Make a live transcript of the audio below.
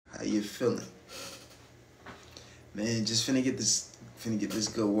How you feeling? Man, just finna get this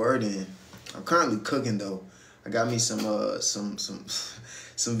good word in. I'm currently cooking though. I got me some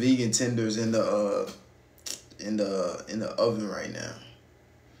vegan tenders in the oven right now.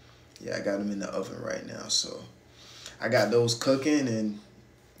 Yeah, I got them in the oven right now. So I got those cooking, and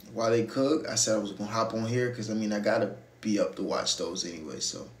while they cook, I said I was gonna hop on here because I mean I gotta be up to watch those anyway.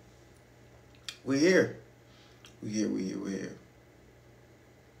 So we're here. We're here.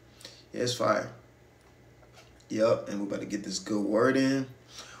 Yeah, it's fire. Yup, and we're about to get this good word in.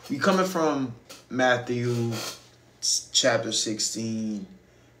 We coming from Matthew chapter 16,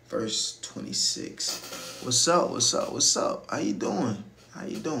 verse 26. What's up? How you doing? How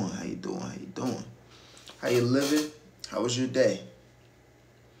you living? How was your day?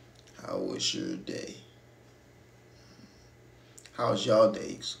 How's y'all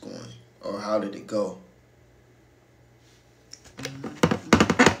days going? Or how did it go?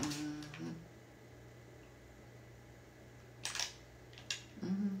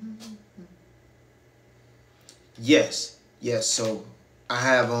 Yes. So I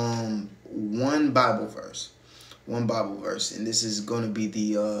have one Bible verse, and this is gonna be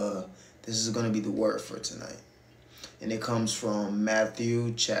the word for tonight, and it comes from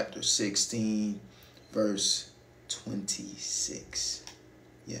Matthew chapter 16, verse 26.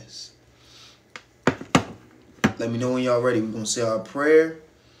 Yes. Let me know when y'all ready. We're gonna say our prayer,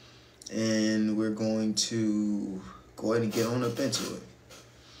 and we're going to go ahead and get on up into it.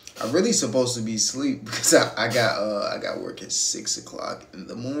 I'm really supposed to be asleep because I got work at 6 o'clock in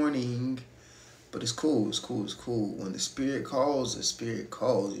the morning, but it's cool. When the spirit calls,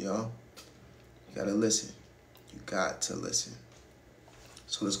 y'all. You gotta listen. You got to listen.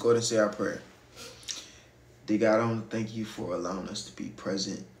 So let's go ahead and say our prayer. Dear God, I want to thank you for allowing us to be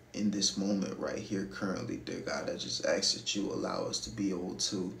present in this moment right here currently. Dear God, I just ask that you allow us to be able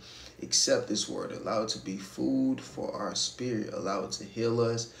to accept this word, allow it to be food for our spirit, allow it to heal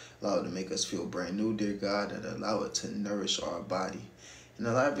us, allow it to make us feel brand new, dear God, and allow it to nourish our body, and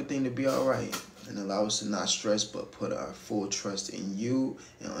allow everything to be all right, and allow us to not stress but put our full trust in you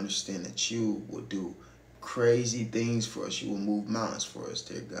and understand that you will do crazy things for us. You will move mountains for us,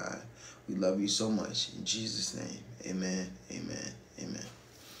 dear God. We love you so much. In Jesus' name, amen.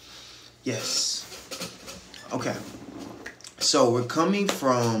 Yes. Okay. So we're coming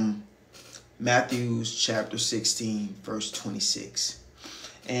from Matthew chapter 16, verse 26.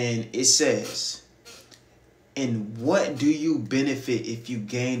 And it says, "And what do you benefit if you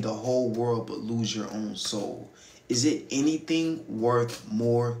gain the whole world but lose your own soul? Is it anything worth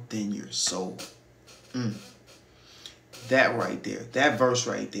more than your soul?" That right there, that verse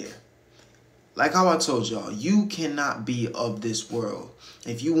right there. Like how I told y'all, you cannot be of this world.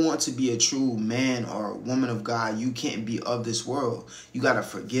 If you want to be a true man or woman of God, you can't be of this world. You got to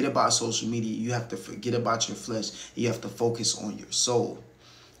forget about social media. You have to forget about your flesh. You have to focus on your soul.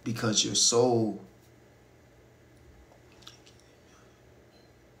 Because your soul...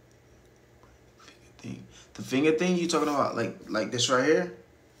 The finger thing you talking about, like this right here?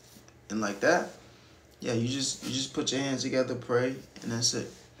 And like that? Yeah, you just put your hands together, pray, and that's it.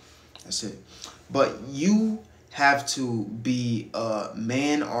 But you have to be a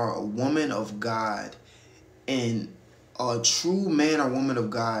man or a woman of God, and a true man or woman of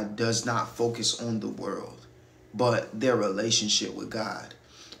God does not focus on the world, but their relationship with God.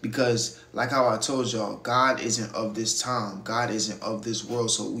 Because like how I told y'all, God isn't of this time. God isn't of this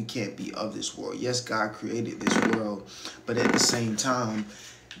world, so we can't be of this world. Yes, God created this world, but at the same time,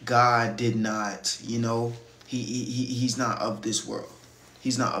 God did not, he's not of this world.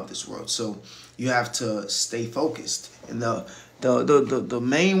 He's not of this world. So you have to stay focused. And the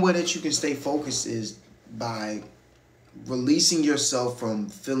main way that you can stay focused is by releasing yourself from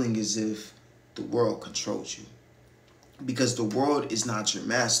feeling as if the world controls you. Because the world is not your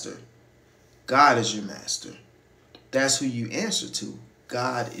master. God is your master. That's who you answer to.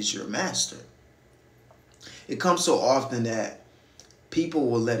 God is your master. It comes so often that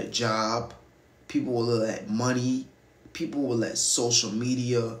people will let a job, people will let money, people will let social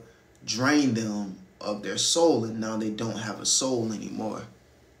media drain them of their soul, and now they don't have a soul anymore.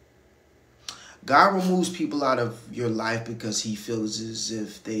 God removes people out of your life because he feels as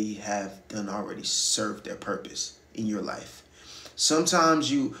if they have done already served their purpose in your life.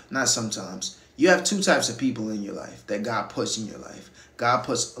 You have two types of people in your life that God puts in your life. God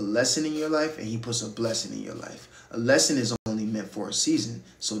puts a lesson in your life, and he puts a blessing in your life. A lesson is only meant for a season.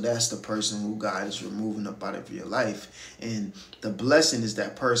 So that's the person who God is removing up out of your life. And the blessing is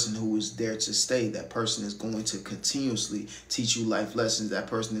that person who is there to stay. That person is going to continuously teach you life lessons. That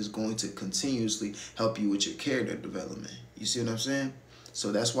person is going to continuously help you with your character development. You see what I'm saying?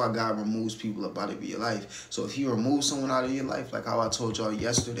 So that's why God removes people up out of your life. So if he removes someone out of your life, like how I told y'all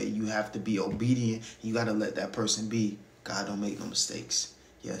yesterday, you have to be obedient. You got to let that person be. God don't make no mistakes.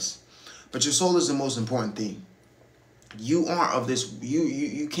 Yes. But your soul is the most important thing. You aren't of this.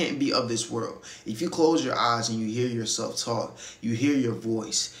 You can't be of this world. If you close your eyes and you hear yourself talk, you hear your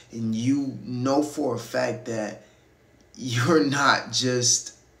voice, and you know for a fact that you're not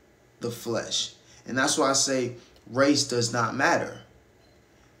just the flesh. And that's why I say race does not matter.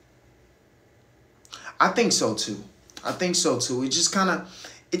 I think so too. I think so too. It just kind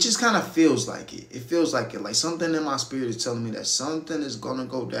of feels like it. It feels like it. Like something in my spirit is telling me that something is going to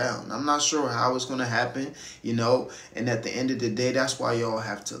go down. I'm not sure how it's going to happen, you know. And at the end of the day, that's why y'all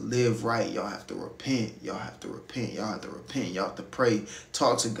have to live right. Y'all have to repent. Y'all have to repent. Y'all have to repent. Y'all have to pray.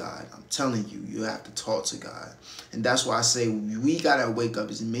 Talk to God. I'm telling you, you have to talk to God. And that's why I say we got to wake up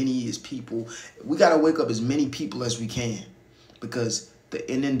as many as people. We got to wake up as many people as we can, because the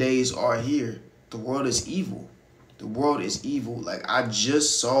ending days are here. The world is evil. The world is evil. Like, I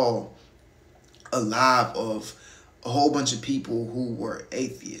just saw a live of a whole bunch of people who were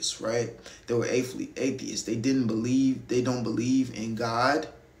atheists, right? They were atheists. They don't believe in God.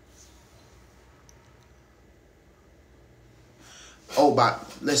 Oh, by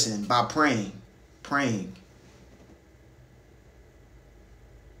praying.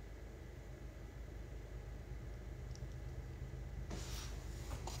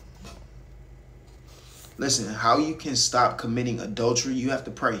 Listen, how you can stop committing adultery, you have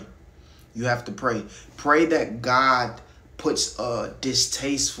to pray. You have to pray. Pray that God puts a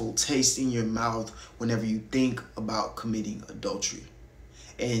distasteful taste in your mouth whenever you think about committing adultery.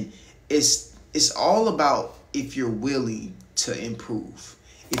 And it's all about if you're willing to improve.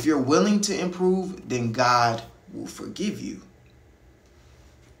 If you're willing to improve, then God will forgive you.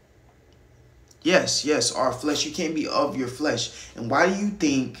 Yes, our flesh. You can't be of your flesh. And why do you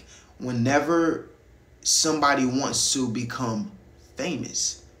think whenever somebody wants to become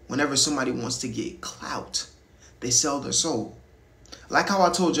famous, whenever somebody wants to get clout, they sell their soul? Like how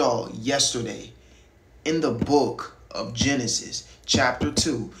I told y'all yesterday, in the book of Genesis, chapter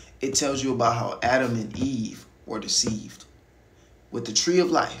 2, it tells you about how Adam and Eve were deceived. With the tree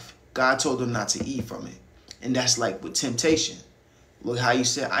of life, God told them not to eat from it. And that's like with temptation. Look how you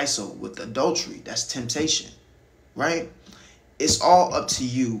said ISO with adultery. That's temptation, right? It's all up to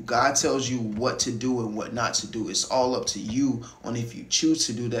you. God tells you what to do and what not to do. It's all up to you on if you choose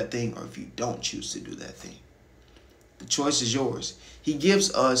to do that thing or if you don't choose to do that thing. The choice is yours. He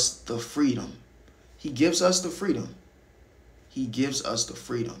gives us the freedom. He gives us the freedom. He gives us the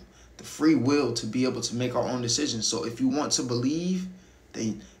freedom, the free will to be able to make our own decisions. So if you want to believe,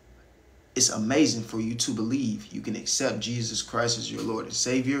 then it's amazing for you to believe. You can accept Jesus Christ as your Lord and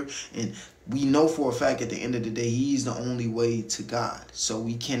Savior. And we know for a fact at the end of the day, he's the only way to God. So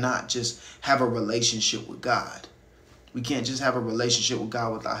we cannot just have a relationship with God. We can't just have a relationship with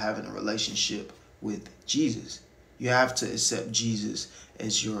God without having a relationship with Jesus. You have to accept Jesus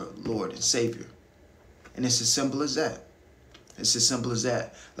as your Lord and Savior. And it's as simple as that. It's as simple as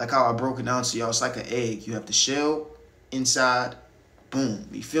that. Like how I broke it down to y'all, it's like an egg. You have the shell inside. Boom.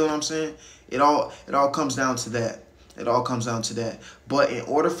 You feel what I'm saying? It all comes down to that. It all comes down to that. But in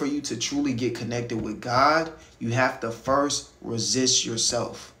order for you to truly get connected with God, you have to first resist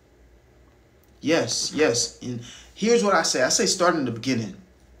yourself. Yes. And here's what I say. I say start in the beginning.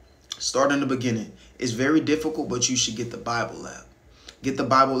 Start in the beginning. It's very difficult, but you should get the Bible app. Get the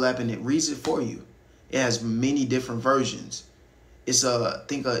Bible app and it reads it for you. It has many different versions. It's an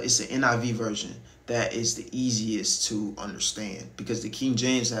NIV version that is the easiest to understand, because the King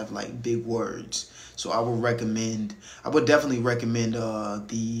James have like big words. So I would definitely recommend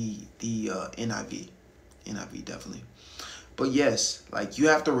the NIV. NIV definitely. But yes, like you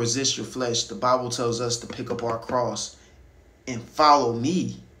have to resist your flesh. The Bible tells us to pick up our cross and follow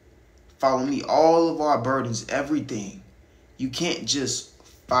me. Follow me, all of our burdens, everything. You can't just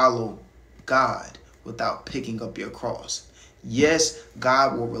follow God without picking up your cross. Yes,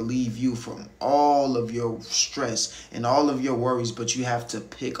 God will relieve you from all of your stress and all of your worries, but you have to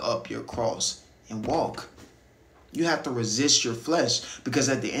pick up your cross and walk. You have to resist your flesh, because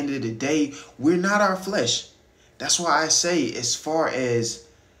at the end of the day, we're not our flesh. That's why I say as far as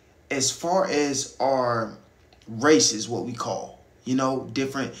our races, what we call,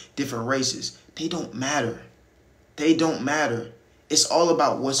 different races, they don't matter. They don't matter. It's all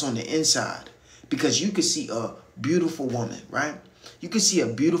about what's on the inside, because you could see a beautiful woman, right? You could see a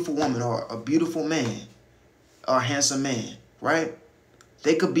beautiful woman or a beautiful man or a handsome man, right?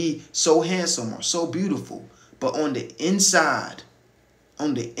 They could be so handsome or so beautiful, but on the inside,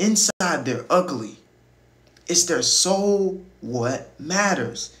 they're ugly. It's their soul what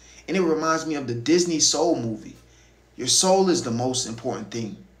matters. And it reminds me of the Disney Soul movie. Your soul is the most important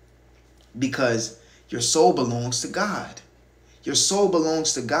thing because your soul belongs to God. Your soul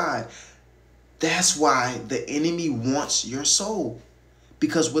belongs to God. That's why the enemy wants your soul,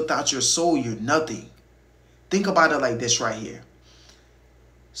 because without your soul, you're nothing. Think about it like this right here.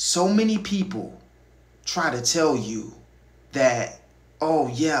 So many people try to tell you that, oh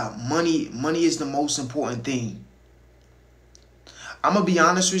yeah, money is the most important thing. I'm going to be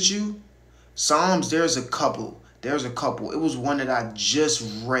honest with you. Psalms, there's a couple. It was one that I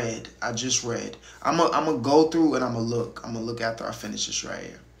just read. I'm going to go through and I'm going to look after I finish this right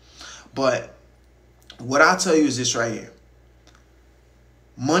here. But what I'll tell you is this right here.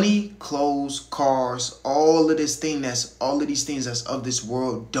 Money, clothes, cars, all of these things that's of this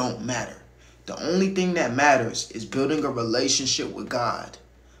world don't matter. The only thing that matters is building a relationship with God.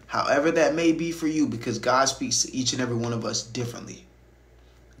 However that may be for you, because God speaks to each and every one of us differently.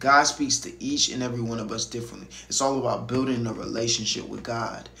 God speaks to each and every one of us differently. It's all about building a relationship with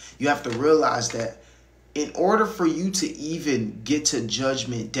God. You have to realize that in order for you to even get to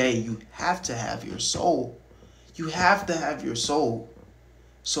Judgment Day, you have to have your soul. You have to have your soul.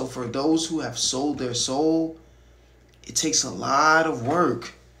 So for those who have sold their soul, it takes a lot of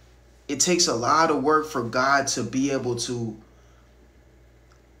work. It takes a lot of work for God to be able to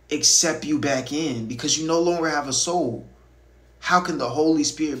accept you back in, because you no longer have a soul. How can the Holy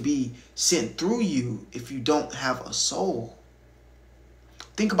Spirit be sent through you if you don't have a soul?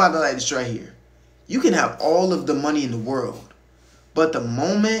 Think about it like this right here. You can have all of the money in the world, but the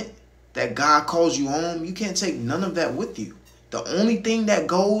moment that God calls you home, you can't take none of that with you. The only thing that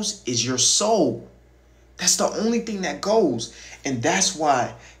goes is your soul. That's the only thing that goes. And that's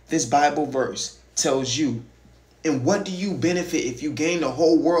why this Bible verse tells you, and what do you benefit if you gain the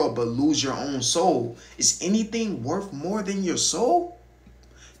whole world but lose your own soul? Is anything worth more than your soul?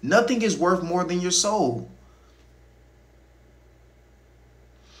 Nothing is worth more than your soul.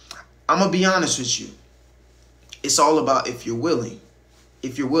 I'm going to be honest with you. It's all about if you're willing.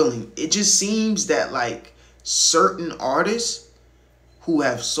 If you're willing. It just seems that like certain artists who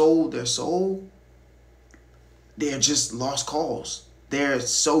have sold their soul, they're just lost cause. They're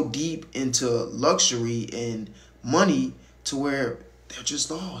so deep into luxury and money to where they're just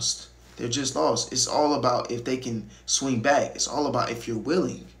lost. They're just lost. It's all about if they can swing back. It's all about if you're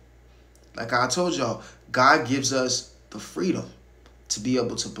willing. Like I told y'all, God gives us the freedom to be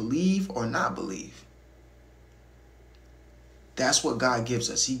able to believe or not believe. That's what God gives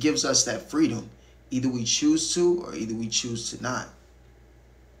us. He gives us that freedom. Either we choose to or either we choose to not.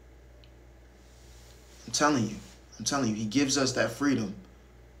 I'm telling you, he gives us that freedom,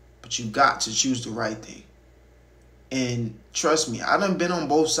 but you got to choose the right thing. And trust me, I done been on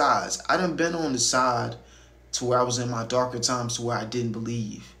both sides. I done been on the side to where I was in my darker times to where I didn't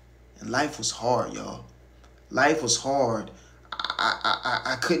believe. And life was hard, y'all. Life was hard.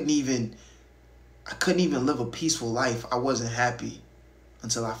 I couldn't even live a peaceful life. I wasn't happy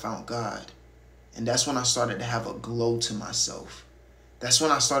until I found God. And that's when I started to have a glow to myself. That's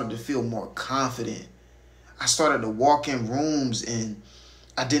when I started to feel more confident. I started to walk in rooms and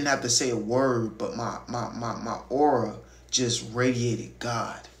I didn't have to say a word, but my aura just radiated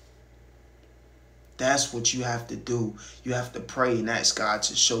God. That's what you have to do. You have to pray and ask God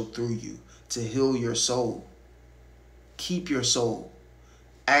to show through you, to heal your soul. Keep your soul.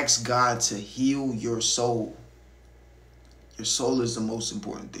 Ask God to heal your soul. Your soul is the most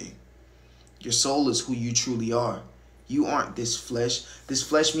important thing. Your soul is who you truly are. You aren't this flesh. This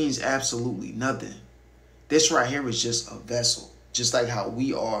flesh means absolutely nothing. This right here is just a vessel, just like how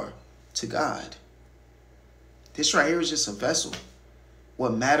we are to God. This right here is just a vessel.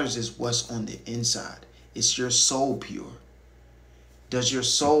 What matters is what's on the inside. It's your soul pure. Does your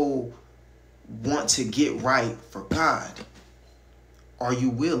soul want to get right for God? Are you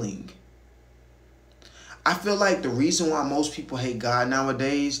willing? I feel like the reason why most people hate God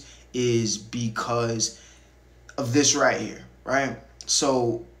nowadays is because of this right here, right?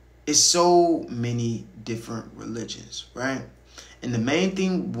 So it's so many different religions, right? And the main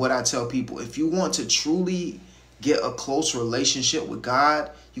thing, what I tell people, if you want to truly get a close relationship with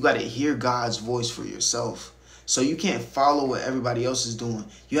God, you got to hear God's voice for yourself. So you can't follow what everybody else is doing.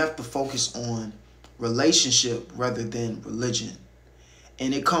 You have to focus on relationship rather than religion.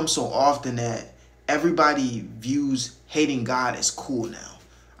 And it comes so often that everybody views hating God as cool now.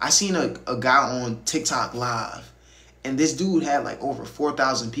 I seen a guy on TikTok live, and this dude had like over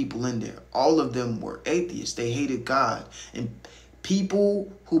 4,000 people in there. All of them were atheists. They hated God. And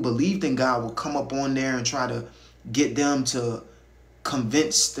people who believed in God would come up on there and try to get them to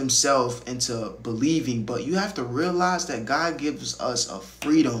convince themselves into believing. But you have to realize that God gives us a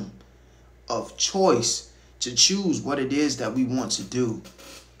freedom of choice to choose what it is that we want to do.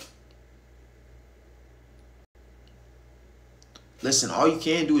 Listen, all you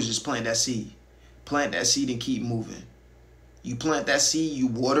can do is just plant that seed. Plant that seed and keep moving. You plant that seed, you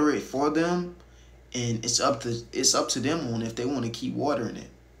water it for them, and it's up to them on if they want to keep watering it.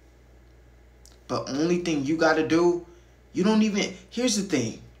 But only thing you got to do, you don't even, here's the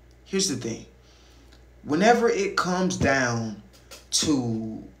thing. Whenever it comes down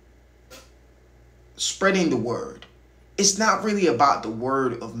to spreading the word, it's not really about the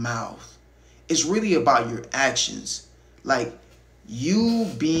word of mouth. It's really about your actions. Like you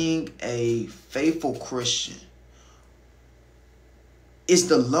being a faithful Christian. Is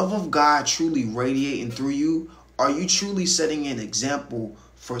the love of God truly radiating through you? Are you truly setting an example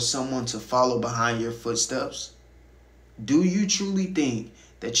for someone to follow behind your footsteps? Do you truly think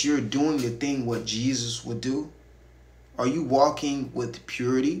that you're doing the thing what Jesus would do? Are you walking with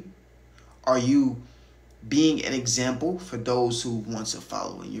purity? Are you being an example for those who want to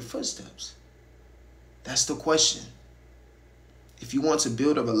follow in your footsteps? That's the question. If you want to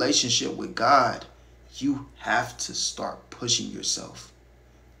build a relationship with God, you have to start pushing yourself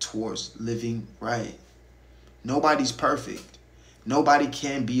towards living right. Nobody's perfect. Nobody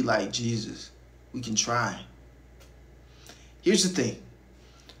can be like Jesus. We can try. Here's the thing.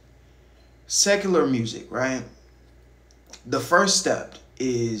 Secular music, right? The first step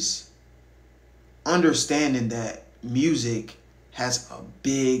is understanding that music has a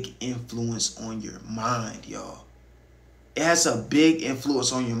big influence on your mind, y'all. It has a big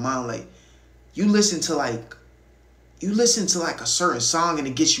influence on your mind. Like you listen to like a certain song and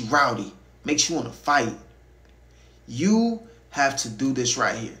it gets you rowdy, makes you want to fight. You have to do this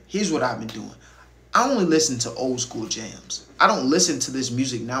right here. Here's what I've been doing. I only listen to old school jams. I don't listen to this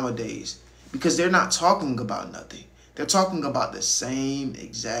music nowadays because they're not talking about nothing. They're talking about the same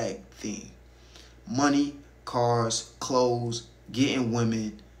exact thing. Money, cars, clothes, getting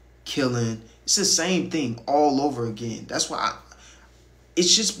women, killing. It's the same thing all over again. That's why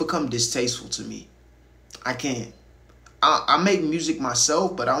it's just become distasteful to me. I can't. I make music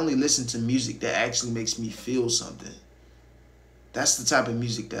myself, but I only listen to music that actually makes me feel something. That's the type of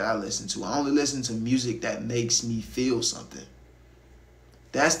music that I listen to. I only listen to music that makes me feel something.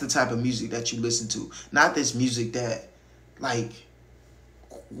 That's the type of music that you listen to. Not this music that, like,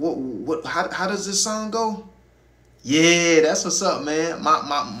 how does this song go? Yeah, that's what's up, man.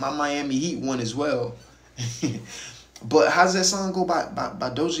 My Miami Heat won as well. But how does that song go by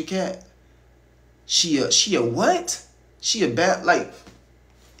Doja Cat? She a what? She a bad, like,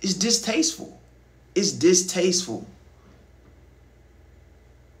 it's distasteful. It's distasteful.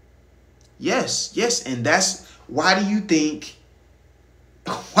 Yes, and that's why do you think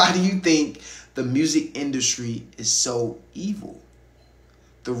the music industry is so evil?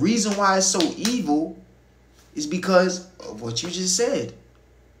 The reason why it's so evil is because of what you just said.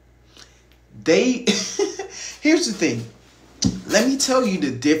 Here's the thing. Let me tell you the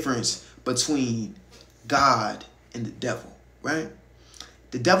difference between God and the devil, right?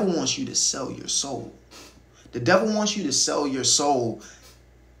 The devil wants you to sell your soul. The devil wants you to sell your soul.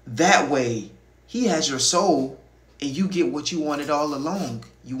 That way, he has your soul and you get what you wanted all along.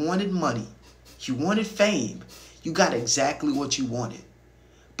 You wanted money. You wanted fame. You got exactly what you wanted.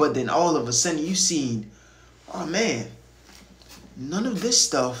 But then all of a sudden you seen, oh man, none of this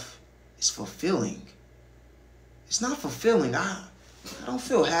stuff is fulfilling. It's not fulfilling. I don't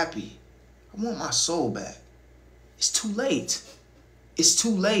feel happy. I want my soul back. It's too late. It's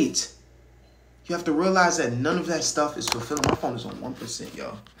too late. You have to realize that none of that stuff is fulfilling. My phone is on 1%,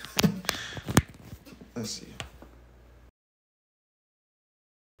 y'all. Let's see.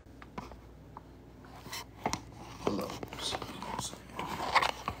 Hello.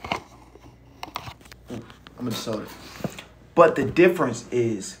 I'm gonna soda. But the difference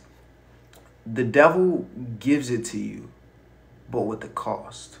is the devil gives it to you, but with the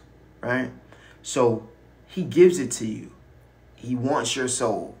cost, right? So he gives it to you. He wants your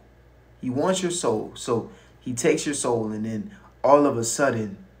soul. He wants your soul. So he takes your soul, and then all of a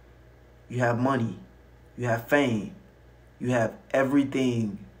sudden you have money, you have fame, you have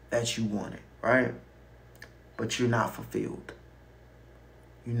everything that you wanted, right? But you're not fulfilled.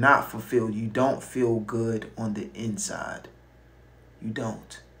 You're not fulfilled. You don't feel good on the inside. You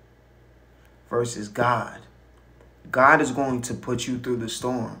don't. Versus God. God is going to put you through the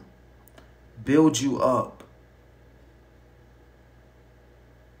storm, build you up.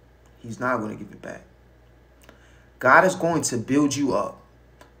 He's not going to give it back. God is going to build you up.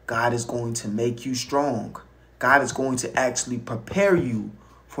 God is going to make you strong. God is going to actually prepare you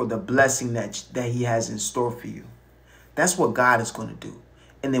for the blessing that he has in store for you. That's what God is going to do.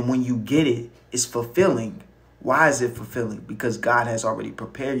 And then when you get it, it's fulfilling. Why is it fulfilling? Because God has already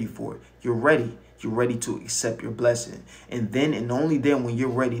prepared you for it. You're ready. You're ready to accept your blessing. And then and only then when you're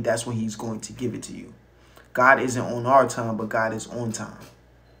ready, that's when he's going to give it to you. God isn't on our time, but God is on time.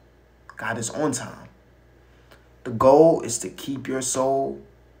 God is on time. The goal is to keep your soul,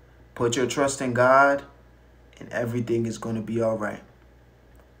 put your trust in God, and everything is going to be all right.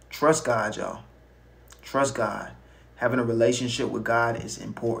 Trust God, y'all. Trust God. Having a relationship with God is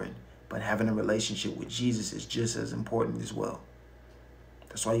important, but having a relationship with Jesus is just as important as well.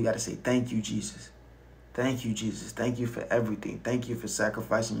 That's why you got to say, thank you, Jesus. Thank you, Jesus. Thank you for everything. Thank you for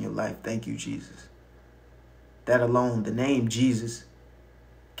sacrificing your life. Thank you, Jesus. That alone, the name Jesus,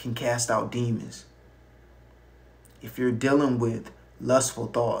 can cast out demons. If you're dealing with lustful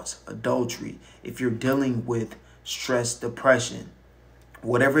thoughts, adultery, if you're dealing with stress, depression,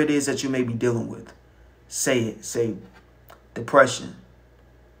 whatever it is that you may be dealing with, say it. Say, depression,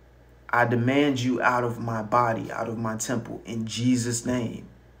 I demand you out of my body, out of my temple, in Jesus' name.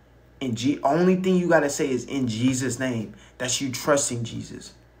 Only thing you got to say is in Jesus' name. That's you trusting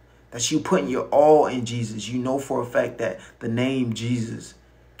Jesus. That's you putting your all in Jesus. You know for a fact that the name Jesus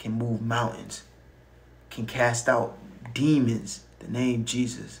can move mountains, can cast out demons. The name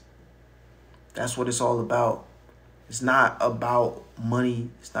Jesus. That's what it's all about. It's not about money.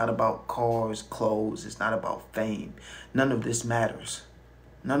 It's not about cars, clothes. It's not about fame. None of this matters.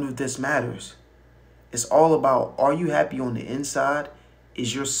 None of this matters. It's all about, are you happy on the inside?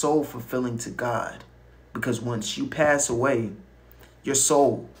 Is your soul fulfilling to God? Because once you pass away, your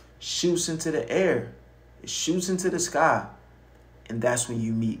soul shoots into the air. It shoots into the sky. And that's when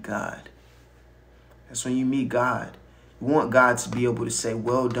you meet God. That's when you meet God. You want God to be able to say,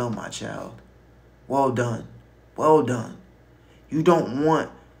 well done, my child. Well done. Well done. You don't want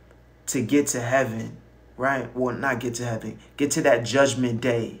to get to heaven, right? Well, not get to heaven. Get to that judgment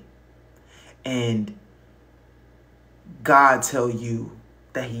day. And God tell you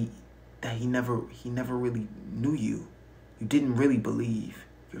that he never really knew you. You didn't really believe.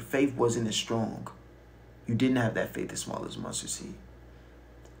 Your faith wasn't as strong. You didn't have that faith as small as mustard seed.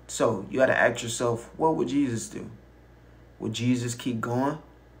 So you got to ask yourself, what would Jesus do? Would Jesus keep going?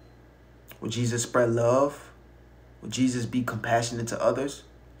 Would Jesus spread love? Would Jesus be compassionate to others?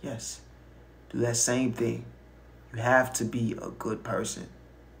 Yes. Do that same thing. You have to be a good person.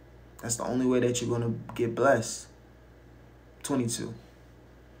 That's the only way that you're going to get blessed. 22.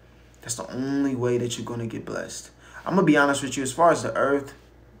 That's the only way that you're going to get blessed. I'm going to be honest with you. As far as the earth,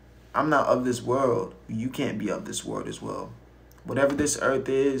 I'm not of this world. You can't be of this world as well. Whatever this earth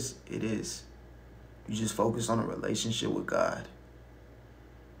is, it is. You just focus on a relationship with God.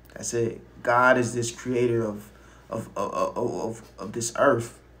 That's it. God is this creator of this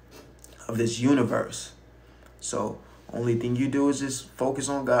earth, of this universe. So only thing you do is just focus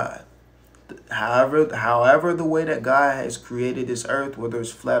on God. However the way that God has created this earth, whether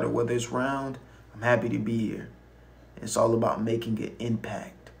it's flat or whether it's round, I'm happy to be here. It's all about making an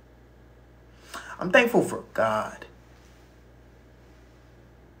impact. I'm thankful for God.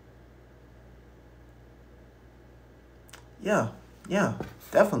 Yeah,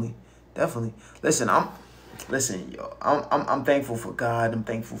 definitely. Listen, I'm thankful for God. I'm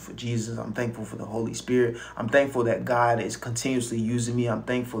thankful for Jesus. I'm thankful for the Holy Spirit. I'm thankful that God is continuously using me. I'm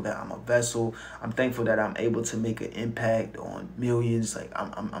thankful that I'm a vessel. I'm thankful that I'm able to make an impact on millions. Like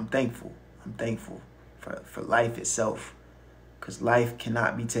I'm thankful. I'm thankful for life itself, because life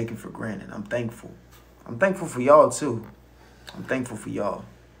cannot be taken for granted. I'm thankful. I'm thankful for y'all too. I'm thankful for y'all.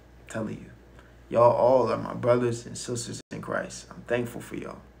 I'm telling you. Y'all all are my brothers and sisters in Christ. I'm thankful for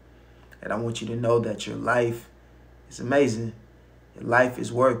y'all. And I want you to know that your life is amazing. Your life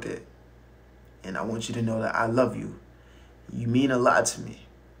is worth it. And I want you to know that I love you. You mean a lot to me.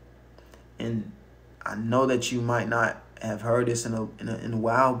 And I know that you might not have heard this in a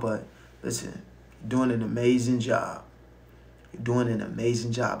while, but listen, you're doing an amazing job. You're doing an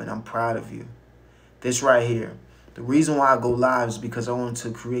amazing job, and I'm proud of you. This right here, the reason why I go live is because I want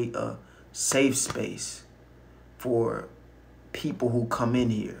to create a safe space for people who come in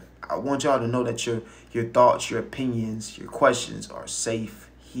here. I want y'all to know that your thoughts, your opinions, your questions are safe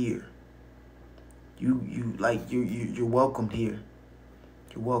here. You're welcomed here.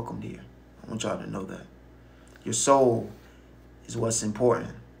 You're welcomed here. I want y'all to know that. Your soul is what's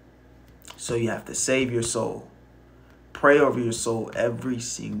important. So you have to save your soul. Pray over your soul every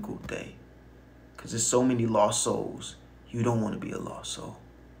single day. Because there's so many lost souls. You don't want to be a lost soul.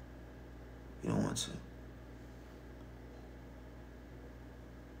 You don't want to.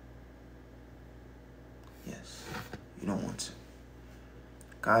 Yes. You don't want to.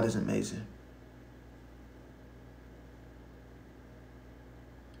 God is amazing.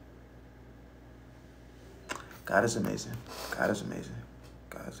 God is amazing. God is amazing.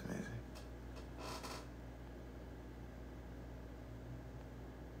 God is amazing.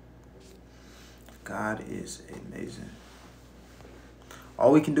 God is amazing.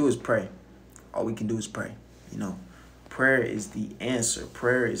 All we can do is pray. All we can do is pray. You know, prayer is the answer.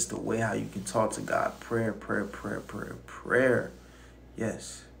 Prayer is the way how you can talk to God. Prayer, prayer, prayer, prayer, prayer.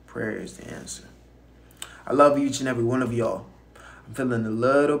 Yes, prayer is the answer. I love each and every one of y'all. I'm feeling a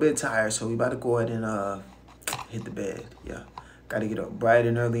little bit tired, so we about to go ahead and hit the bed. Yeah, got to get up bright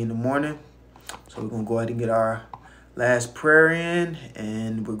and early in the morning. So we're going to go ahead and get our last prayer in,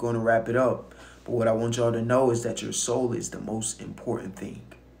 and we're going to wrap it up. But what I want y'all to know is that your soul is the most important thing.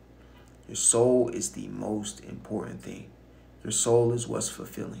 Your soul is the most important thing. Your soul is what's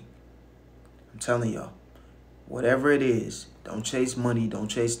fulfilling. I'm telling y'all, whatever it is, don't chase money, don't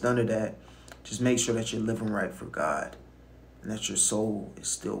chase none of that. Just make sure that you're living right for God and that your soul is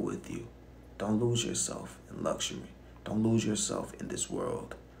still with you. Don't lose yourself in luxury. Don't lose yourself in this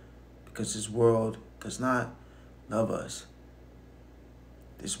world, because this world does not love us.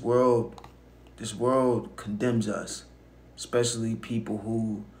 This world condemns us, especially people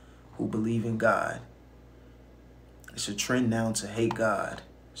who believe in God. It's a trend now to hate God.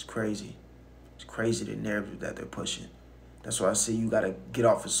 It's crazy. It's crazy the narrative that they're pushing. That's why I say you got to get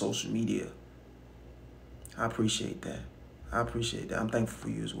off of social media. I appreciate that. I appreciate that. I'm thankful for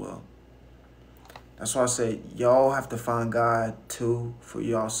you as well. That's why I said y'all have to find God too for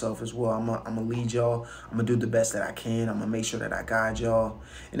yourself as well. I'm gonna lead y'all. I'm gonna do the best that I can. I'm gonna make sure that I guide y'all.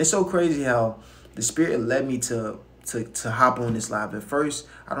 And it's so crazy how the Spirit led me to hop on this live. At first,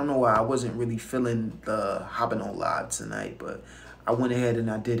 I don't know why I wasn't really feeling the hopping on live tonight, but I went ahead and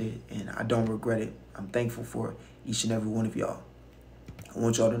I did it, and I don't regret it. I'm thankful for each and every one of y'all. I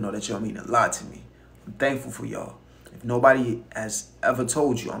want y'all to know that y'all mean a lot to me. I'm thankful for y'all. If nobody has ever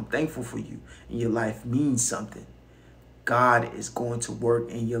told you, I'm thankful for you, and your life means something. God is going to work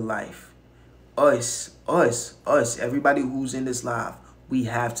in your life. Us, everybody who's in this live, we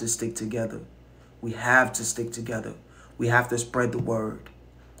have to stick together. We have to stick together. We have to spread the word.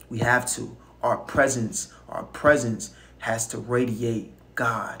 We have to. Our presence has to radiate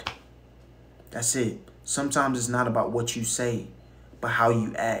God. That's it. Sometimes it's not about what you say, but how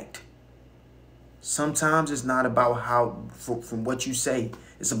you act. Sometimes it's not about how, from what you say,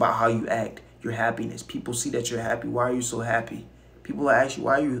 it's about how you act, your happiness. People see that you're happy. Why are you so happy? People ask you,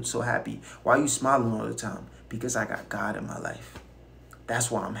 why are you so happy? Why are you smiling all the time? Because I got God in my life. That's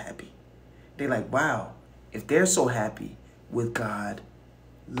why I'm happy. They're like, wow, if they're so happy with God,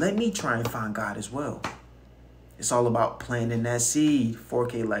 let me try and find God as well. It's all about planting that seed.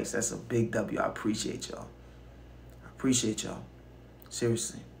 4K likes, that's a big W. I appreciate y'all. I appreciate y'all.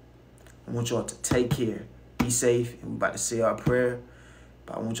 Seriously. I want y'all to take care. Be safe. And we're about to say our prayer.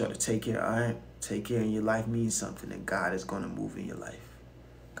 But I want y'all to take care, all right? Take care, and your life means something, and God is going to move in your life.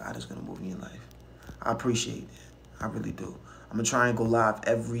 God is going to move in your life. I appreciate that. I really do. I'm going to try and go live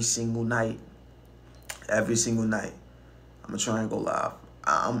every single night. Every single night. I'm going to try and go live.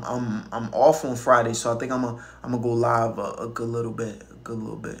 I'm off on Friday, so I think I'm gonna go live a good little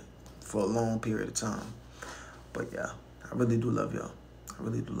bit for a long period of time. But yeah, I really do love y'all. I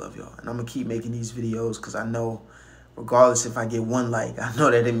really do love y'all, and I'm gonna keep making these videos because I know, regardless if I get one like, I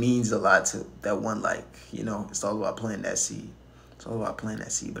know that it means a lot to that one like. You know, it's all about planting that seed. It's all about planting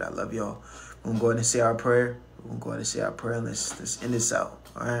that seed. But I love y'all. We're gonna go ahead and say our prayer. We're gonna go ahead and say our prayer, and let's end this out.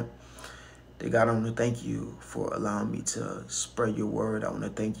 All right. Dear God, I want to thank you for allowing me to spread your word. I want to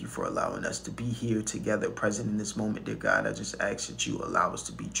thank you for allowing us to be here together, present in this moment, dear God. I just ask that you allow us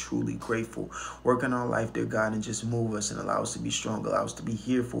to be truly grateful. Work in our life, dear God, and just move us and allow us to be strong. Allow us to be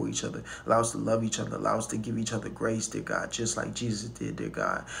here for each other. Allow us to love each other. Allow us to give each other grace, dear God, just like Jesus did, dear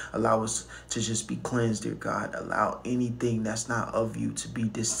God. Allow us to just be cleansed, dear God. Allow anything that's not of you to be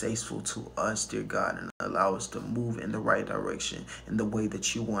distasteful to us, dear God, and allow us to move in the right direction in the way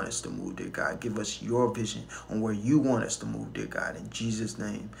that you want us to move, dear God. Give us your vision on where you want us to move, dear God. In Jesus'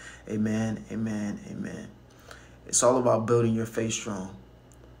 name, amen, amen, amen. It's all about building your faith strong.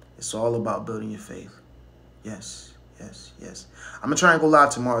 It's all about building your faith. Yes, yes, yes. I'm going to try and go live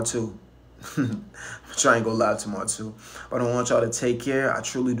tomorrow, too. I'm going to try and go live tomorrow, too. But I want y'all to take care. I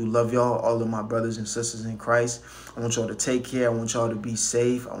truly do love y'all, all of my brothers and sisters in Christ. I want y'all to take care. I want y'all to be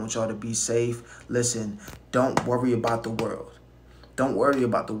safe. I want y'all to be safe. Listen, don't worry about the world. Don't worry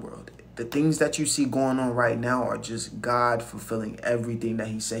about the world. The things that you see going on right now are just God fulfilling everything that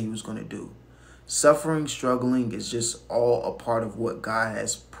he said he was going to do. Suffering, struggling is just all a part of what God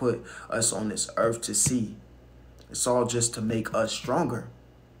has put us on this earth to see. It's all just to make us stronger.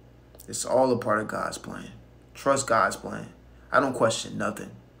 It's all a part of God's plan. Trust God's plan. I don't question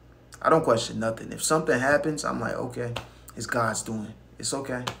nothing. I don't question nothing. If something happens, I'm like, okay, it's God's doing. It's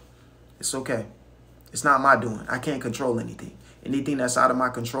okay. It's okay. It's not my doing. I can't control anything. Anything that's out of my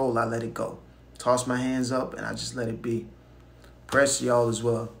control, I let it go. Toss my hands up and I just let it be. Prayers to y'all as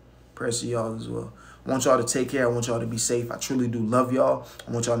well. Prayers to y'all as well. I want y'all to take care. I want y'all to be safe. I truly do love y'all.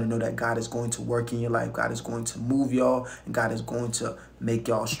 I want y'all to know that God is going to work in your life. God is going to move y'all. And God is going to make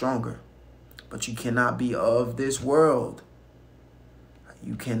y'all stronger. But you cannot be of this world.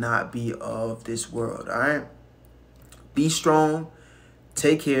 You cannot be of this world. All right? Be strong.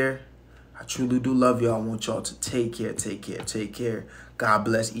 Take care. I truly do love y'all. I want y'all to take care, take care, take care. God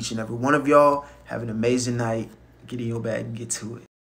bless each and every one of y'all. Have an amazing night. Get in your bag and get to it.